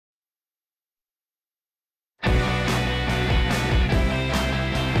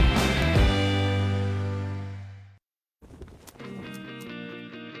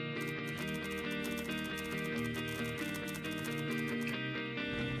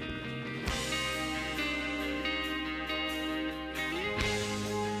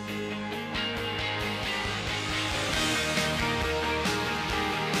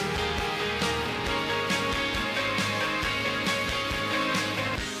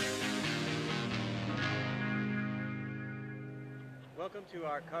Welcome to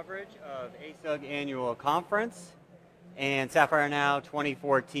our coverage of ASUG Annual Conference and Sapphire Now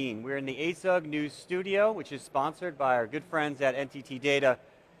 2014. We're in the ASUG News Studio, which is sponsored by our good friends at NTT DATA.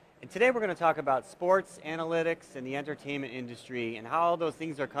 And today we're going to talk about sports, analytics, and the entertainment industry and how all those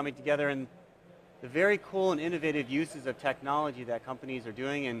things are coming together and the very cool and innovative uses of technology that companies are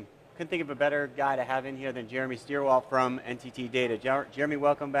doing. And couldn't think of a better guy to have in here than Jeremy Stierwalt from NTT DATA. Jeremy,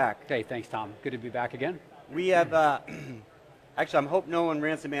 welcome back. Hey, thanks, Tom. Good to be back again. We have, actually, I hope no one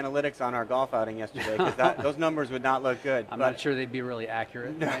ran some analytics on our golf outing yesterday, because those numbers would not look good. I'm not sure they'd be really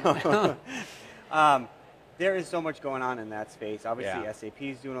accurate. No. There is so much going on in that space. Obviously, Yeah. SAP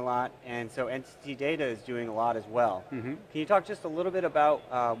is doing a lot, and so NTT DATA is doing a lot as well. Mm-hmm. Can you talk just a little bit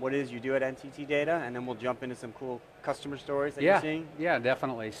about what it is you do at NTT DATA, and then we'll jump into some cool customer stories that you're seeing? Yeah,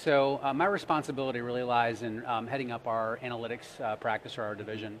 definitely. So my responsibility really lies in heading up our analytics practice or our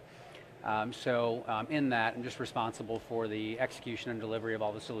division. In that, I'm just responsible for the execution and delivery of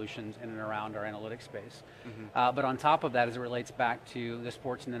all the solutions in and around our analytics space. Mm-hmm. But on top of that, as it relates back to the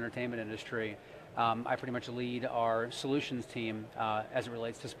sports and entertainment industry, I pretty much lead our solutions team as it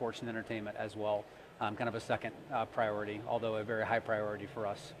relates to sports and entertainment as well. Kind of a second priority, although a very high priority for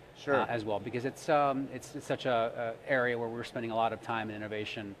us as well, because it's such a area where we're spending a lot of time and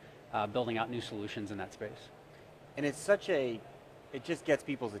innovation building out new solutions in that space. And it's it just gets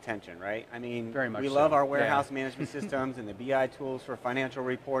people's attention, right? I mean, very much we love our warehouse management systems and the BI tools for financial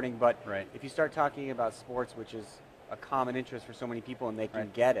reporting, but if you start talking about sports, which is a common interest for so many people and they can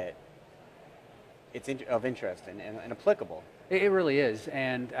get it, it's of interest and applicable. It really is,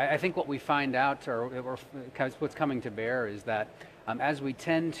 and I think what we find out, or what's coming to bear, is that as we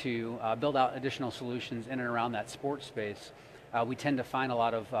tend to build out additional solutions in and around that sports space, we tend to find a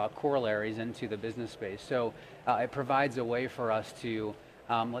lot of corollaries into the business space. So it provides a way for us to,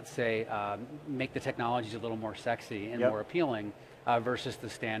 let's say, make the technologies a little more sexy and more appealing versus the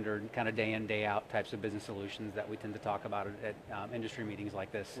standard kind of day in, day out types of business solutions that we tend to talk about at industry meetings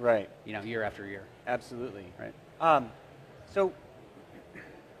like this, year after year. Absolutely. Right. So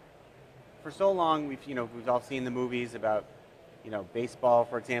for so long, we've all seen the movies about baseball,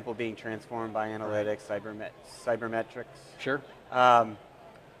 for example, being transformed by analytics, cybermetrics. Sure.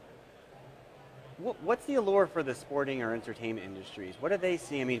 What's the allure for the sporting or entertainment industries? What do they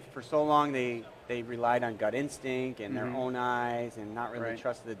see? I mean, for so long they relied on gut instinct and their own eyes and not really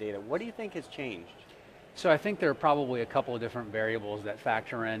trusted the data. What do you think has changed? So I think there are probably a couple of different variables that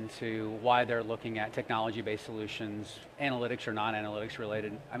factor into why they're looking at technology-based solutions, analytics or non-analytics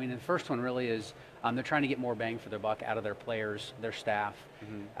related. I mean, the first one really is they're trying to get more bang for their buck out of their players, their staff.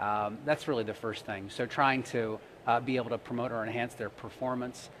 Mm-hmm. That's really the first thing. So trying to be able to promote or enhance their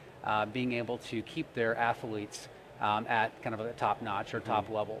performance, being able to keep their athletes at kind of a top notch or top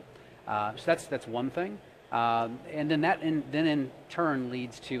level. So that's one thing. And then that in turn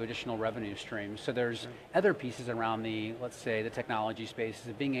leads to additional revenue streams. So there's other pieces around let's say, the technology spaces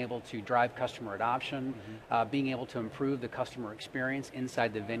of being able to drive customer adoption, being able to improve the customer experience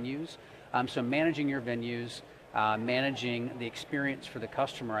inside the venues. So managing your venues, managing the experience for the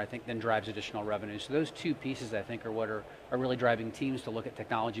customer, I think then drives additional revenue. So those two pieces, I think, are what are really driving teams to look at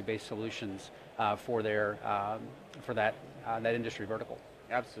technology-based solutions for that industry vertical.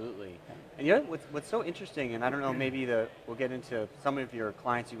 Absolutely. And what's so interesting, and I don't know, maybe we'll get into some of your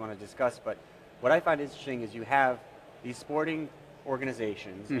clients you want to discuss, but what I find interesting is you have these sporting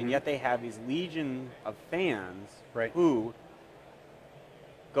organizations, and yet they have these legion of fans who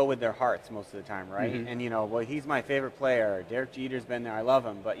go with their hearts most of the time, right? And well, he's my favorite player. Derek Jeter's been there. I love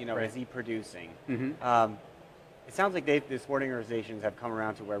him, but is he producing? It sounds like the sporting organizations have come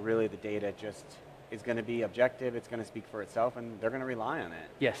around to where really the data just is going to be objective, it's going to speak for itself, and they're going to rely on it.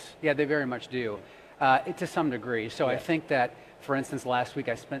 Yes, yeah, they very much do, to some degree. So I think that, for instance, last week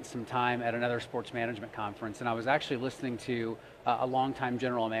I spent some time at another sports management conference, and I was actually listening to a longtime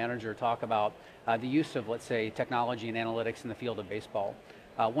general manager talk about the use of, let's say, technology and analytics in the field of baseball.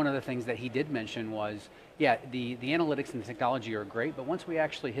 One of the things that he did mention was, the analytics and the technology are great, but once we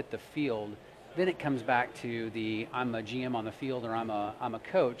actually hit the field, then it comes back to I'm a GM on the field or I'm a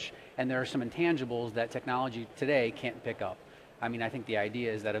coach, and there are some intangibles that technology today can't pick up. I mean, I think the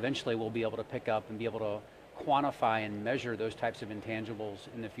idea is that eventually we'll be able to pick up and be able to quantify and measure those types of intangibles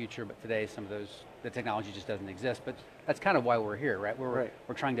in the future, but today the technology just doesn't exist. But that's kind of why we're here, right? We're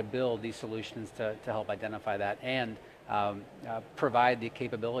trying to build these solutions to help identify that and provide the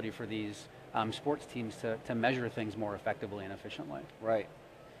capability for these sports teams to measure things more effectively and efficiently. Right.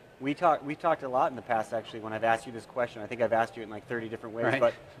 We've talked a lot in the past, actually, when I've asked you this question. I think I've asked you it in like 30 different ways.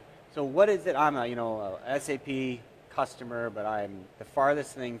 But so what is it? I'm a SAP customer, but I'm the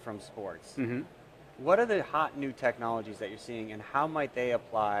farthest thing from sports. What are the hot new technologies that you're seeing, and how might they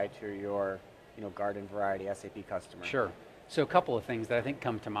apply to your, garden variety SAP customer? Sure. So a couple of things that I think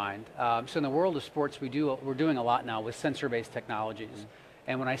come to mind. So in the world of sports, we're doing a lot now with sensor-based technologies.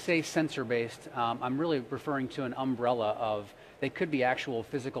 And when I say sensor-based, I'm really referring to an umbrella of, they could be actual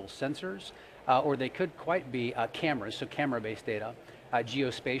physical sensors, or they could quite be cameras, so camera-based data,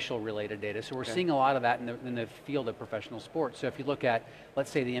 geospatial related data. So we're seeing a lot of that in the field of professional sports. So if you look at,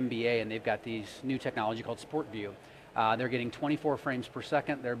 let's say the NBA, and they've got these new technology called SportView, they're getting 24 frames per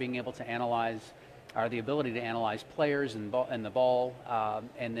second. They're being able to analyze, or the ability to analyze players and the ball,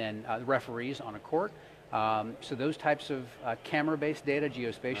 and then referees on a court. So those types of camera-based data,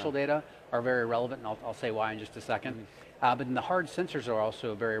 geospatial data, are very relevant, and I'll say why in just a second. But then the hard sensors are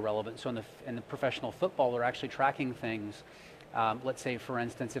also very relevant. So in the professional football, they're actually tracking things. Let's say, for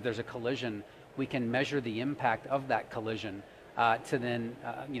instance, if there's a collision, we can measure the impact of that collision to then,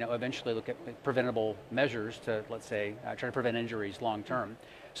 eventually look at preventable measures to, let's say, try to prevent injuries long term.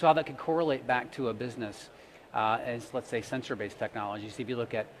 So how that could correlate back to a business as, let's say, sensor-based technologies. If you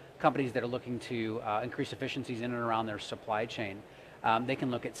look at companies that are looking to increase efficiencies in and around their supply chain, they can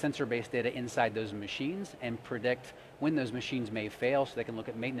look at sensor-based data inside those machines and predict when those machines may fail, so they can look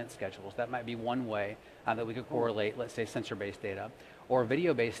at maintenance schedules. That might be one way that we could correlate, let's say, sensor-based data. Or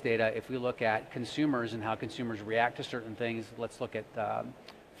video-based data, if we look at consumers and how consumers react to certain things, let's look at,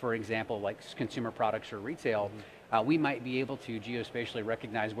 for example, like consumer products or retail, we might be able to geospatially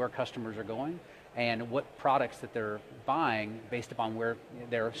recognize where customers are going and what products that they're buying based upon where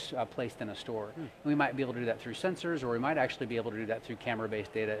they're placed in a store. We might be able to do that through sensors, or we might actually be able to do that through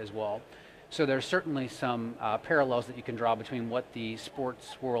camera-based data as well. So there's certainly some parallels that you can draw between what the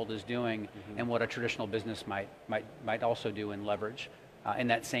sports world is doing and what a traditional business might also do and leverage in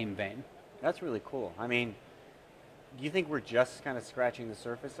that same vein. That's really cool. I mean, do you think we're just kind of scratching the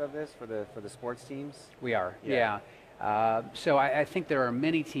surface of this for the sports teams? We are, yeah. So I think there are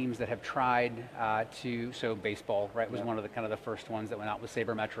many teams that have tried so baseball, right, was one of the kind of the first ones that went out with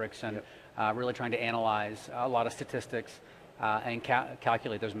sabermetrics and really trying to analyze a lot of statistics and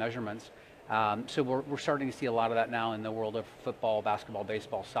calculate those measurements. So we're starting to see a lot of that now in the world of football, basketball,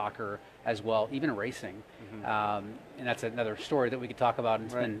 baseball, soccer as well, even racing. And that's another story that we could talk about and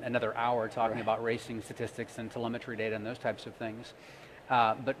spend another hour talking about racing statistics and telemetry data and those types of things.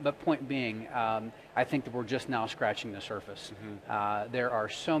 But point being, I think that we're just now scratching the surface. There are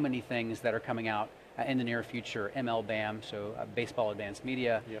so many things that are coming out in the near future. MLBAM, so Baseball Advanced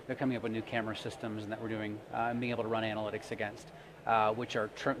Media, they're coming up with new camera systems and that we're doing and being able to run analytics against, which are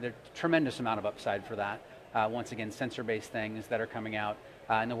there's tremendous amount of upside for that. Once again, sensor-based things that are coming out.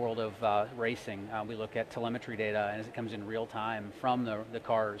 In the world of racing, we look at telemetry data and as it comes in real time from the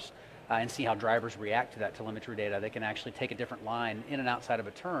cars and see how drivers react to that telemetry data. They can actually take a different line in and outside of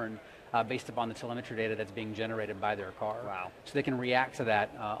a turn based upon the telemetry data that's being generated by their car. Wow. So they can react to that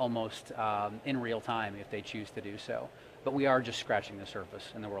almost in real time if they choose to do so. But we are just scratching the surface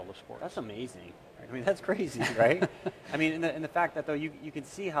in the world of sports. That's amazing. I mean, that's crazy, right? I mean, in the fact that, though, you can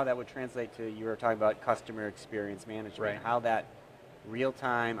see how that would translate to, you were talking about customer experience management, how that real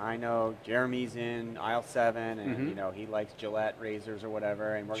time, I know Jeremy's in aisle 7 and he likes Gillette razors or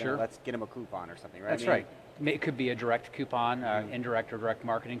whatever, and we're gonna, let's get him a coupon or something, right? That's right. It could be a direct coupon, indirect or direct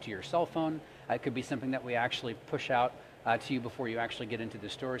marketing to your cell phone. It could be something that we actually push out to you before you actually get into the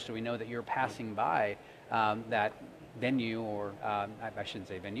store, so we know that you're passing by that venue, or I shouldn't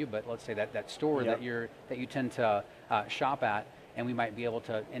say venue, but let's say that store that you tend to shop at, and we might be able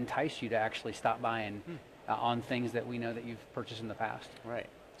to entice you to actually stop by and on things that we know that you've purchased in the past. Right.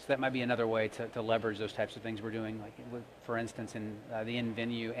 So that might be another way to leverage those types of things we're doing, like for instance in the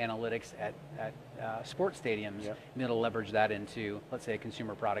in-venue analytics at sports stadiums, being able to leverage that into, let's say, a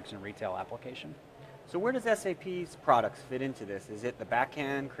consumer products and retail application. So where does SAP's products fit into this? Is it the back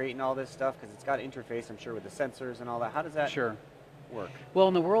end creating all this stuff? Because it's got interface, I'm sure, with the sensors and all that. How does that work? Well,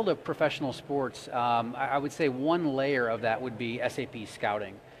 in the world of professional sports, I would say one layer of that would be SAP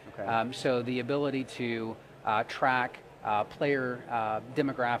Scouting. Okay. So the ability to track player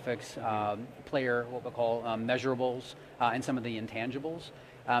demographics, player, what we call measurables, and some of the intangibles.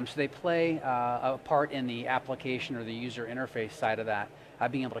 So they play a part in the application or the user interface side of that,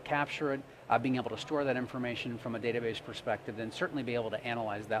 being able to capture it, being able to store that information from a database perspective, then certainly be able to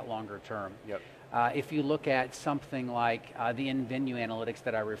analyze that longer term. Yep. If you look at something like the in-venue analytics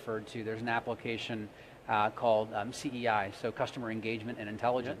that I referred to, there's an application called CEI, so Customer Engagement and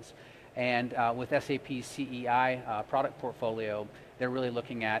Intelligence. And with SAP's CEI product portfolio, they're really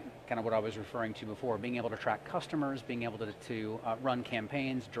looking at kind of what I was referring to before, being able to track customers, being able to run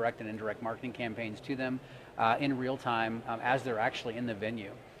campaigns, direct and indirect marketing campaigns to them in real time as they're actually in the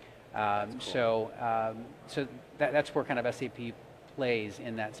venue. So that's where kind of SAP plays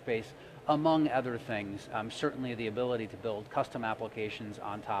in that space, among other things. Certainly the ability to build custom applications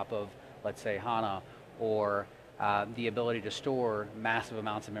on top of, let's say, HANA, or the ability to store massive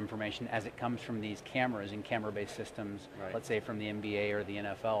amounts of information as it comes from these cameras and camera-based systems, Right. let's say from the NBA or the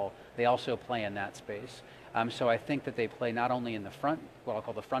NFL. They also play in that space. So I think that they play not only in the front, what I'll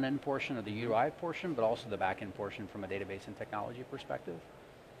call the front end portion or the UI portion, but also the back end portion from a database and technology perspective.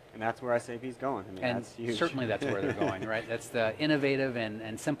 And that's where SAP is going. I mean, And that's huge. certainly that's where they're going, right? That's the innovative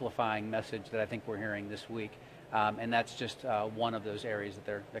and simplifying message that I think we're hearing this week. And that's just one of those areas that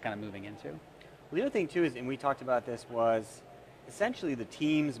they're kind of moving into. Well, the other thing too is, and we talked about this, was essentially the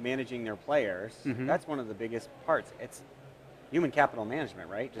teams managing their players. Mhm. That's one of the biggest parts. It's human capital management,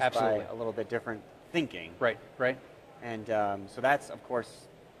 right? Just Absolutely. by a little bit different thinking. Right, right. And so that's, of course,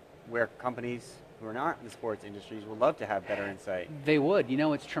 where companies who are not in the sports industries would love to have better insight. They would. You know,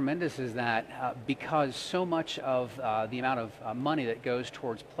 what's tremendous is that because so much of the amount of money that goes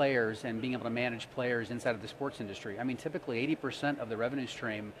towards players and being able to manage players inside of the sports industry, I mean, typically 80% of the revenue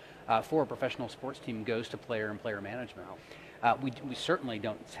stream for a professional sports team goes to player and player management. We certainly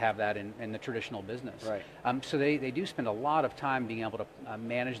don't have that in the traditional business. Right. So they do spend a lot of time being able to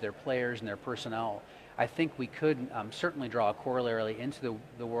manage their players and their personnel. I think we could certainly draw a corollary into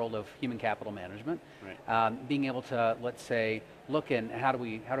the world of human capital management. Right. Being able to, let's say, look at how do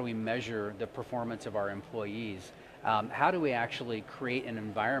we measure the performance of our employees? How do we actually create an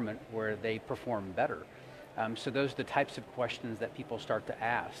environment where they perform better? So those are the types of questions that people start to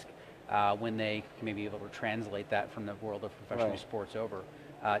ask when they may be able to translate that from the world of professional Right. sports over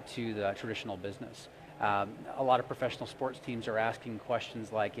to the traditional business. A lot of professional sports teams are asking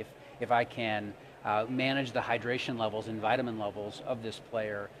questions like, if I can manage the hydration levels and vitamin levels of this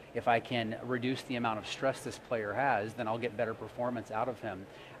player, if I can reduce the amount of stress this player has, then I'll get better performance out of him.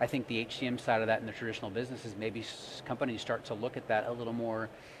 I think the HCM side of that in the traditional business is maybe companies start to look at that a little more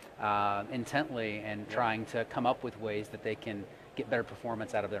intently and trying to come up with ways that they can get better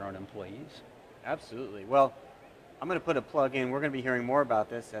performance out of their own employees. Absolutely. Well, I'm going to put a plug in. We're going to be hearing more about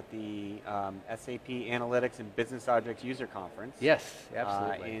this at the SAP Analytics and Business Objects User Conference. Yes,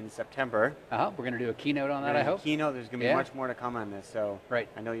 absolutely. In September. We're going to do a keynote on that, I hope. Keynote. There's going to be much more to come on this, so right.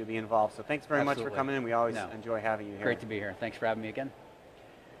 I know you'll be involved. So thanks very much for coming in. We always enjoy having you here. Great to be here. Thanks for having me again.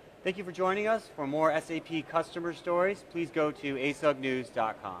 Thank you for joining us. For more SAP customer stories, please go to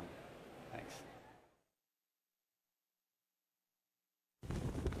asugnews.com. Thanks.